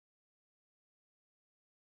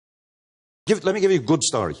Let me give you a good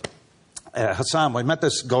story. Hassan, I met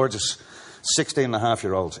this gorgeous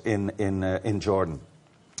 16-and-a-half-year-old in Jordan.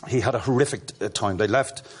 He had a horrific time. They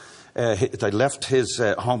left his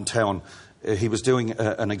hometown. He was doing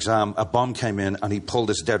an exam. A bomb came in and he pulled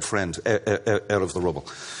his dead friend out of the rubble.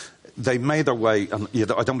 They made their way, and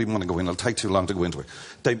I don't even want to go in, it'll take too long to go into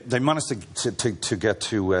it. They managed to get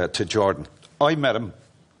to Jordan. I met him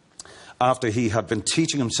after he had been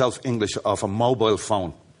teaching himself English off a mobile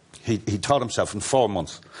phone. He taught himself in 4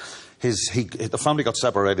 months. The family got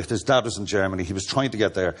separated. His dad was in Germany. He was trying to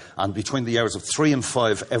get there, and between the hours of 3 and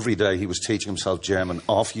 5 every day, he was teaching himself German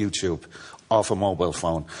off YouTube, off a mobile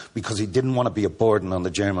phone, because he didn't want to be a burden on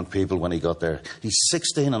the German people when he got there. He's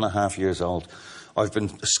 16 and a half years old. I've been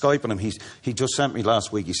Skyping him. He just sent me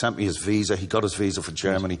last week, he sent me his visa. He got his visa for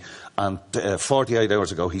Germany. And 48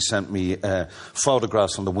 hours ago, he sent me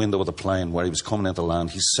photographs from the window of the plane where he was coming into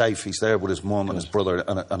land. He's safe. He's there with his mum and his brother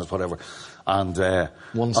and his whatever. And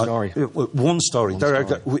one story. One story.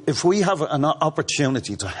 If we have an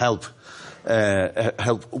opportunity to help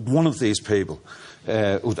one of these people,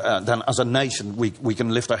 then as a nation we can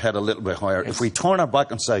lift our head a little bit higher. Yes. If we turn our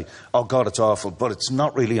back and say, oh God, it's awful, but it's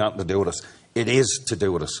not really anything to do with us. It is to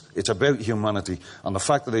do with us. It's about humanity, and the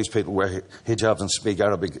fact that these people wear hijabs and speak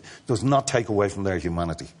Arabic does not take away from their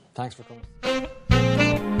humanity. Thanks for coming.